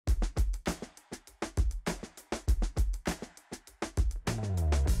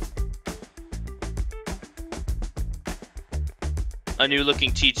a new looking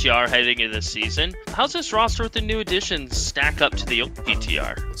TTR heading into the season. How's this roster with the new additions stack up to the old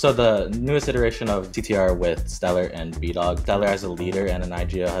TTR? So the newest iteration of TTR with Stellar and B-Dog. Stellar as a leader and an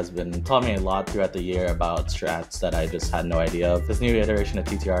IGO has been taught me a lot throughout the year about strats that I just had no idea of. This new iteration of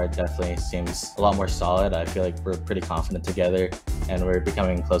TTR definitely seems a lot more solid. I feel like we're pretty confident together and we're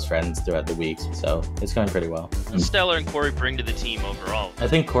becoming close friends throughout the weeks, so it's going pretty well. What does Stellar and Corey bring to the team overall? I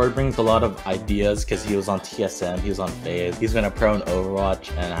think Corey brings a lot of ideas because he was on TSM, he was on FaZe, he's been a pro in Overwatch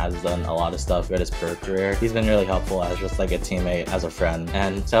and has done a lot of stuff throughout his pro career. He's been really helpful as just like a teammate, as a friend.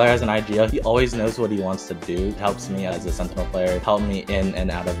 And Stellar as an IGO, he always knows what he wants to do. It helps me as a Sentinel player, help me in and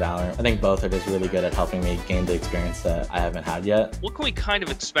out of Valorant. I think both are just really good at helping me gain the experience that I haven't had yet. What can we kind of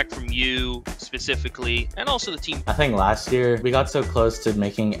expect from you specifically and also the team? I think last year we got so close to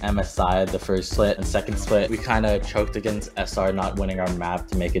making MSI the first split and second split. We kind of choked against SR not winning our map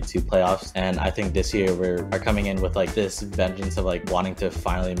to make it to playoffs. And I think this year we are coming in with like this vengeance of like wanting to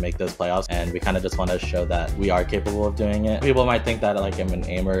finally make those playoffs. And we kind of just want to show that we are capable of doing it. People might think that like I'm an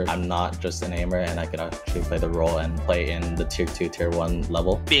aimer. I'm not just an aimer and I could actually play the role and play in the tier 2, tier 1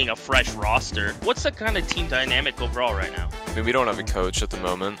 level. Being a fresh roster, what's the kind of team dynamic overall right now? I mean, we don't have a coach at the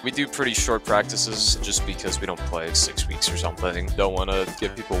moment. We do pretty short practices just because we don't play 6 weeks or something. Don't want to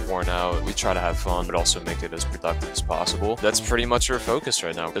get people worn out. We try to have fun, but also make it as productive as possible. That's pretty much our focus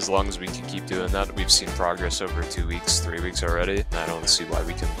right now. As long as we can keep doing that, we've seen progress over 2 weeks, 3 weeks already. And I don't see why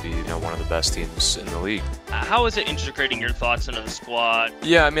we couldn't be, one of the best teams in the league. How is it integrating your thoughts into the squad?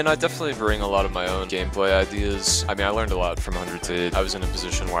 Yeah, I mean, I definitely bring a lot of my own gameplay ideas. I mean, I learned a lot from 100 I was in a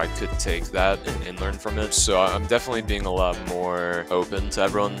position where I could take that and learn from it. So I'm definitely being a lot more open to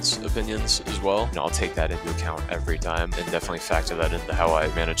everyone's opinions as well. I'll take that into account every time and definitely factor that into how I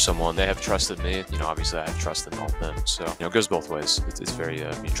manage someone. They have trusted me. Obviously I have trust in all of them. So, it goes both ways. It's very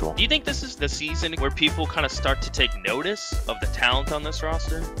mutual. Do you think this is the season where people kind of start to take notice of the talent on this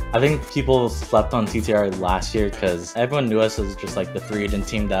roster? I think people slept on TTR last year because everyone knew us as just like the free agent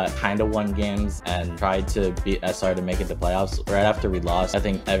team that kind of won games and tried to beat SR to make it to playoffs. Right after we lost, I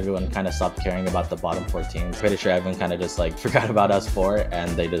think everyone kind of stopped caring about the bottom 4 teams. Pretty sure everyone kind of just like forgot about us 4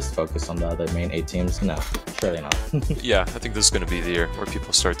 and they just focused on the other main 8 teams. No, surely not. Yeah, I think this is going to be the year where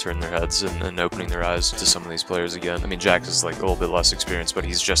people start turning their heads and opening their eyes to some of these players again. I mean, Jack is like a little bit less experienced, but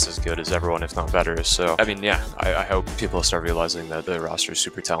he's just as good as everyone, if not better. So, I mean, yeah, I hope people start realizing that the roster is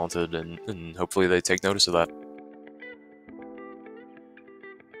super talented and hopefully they take notice of that.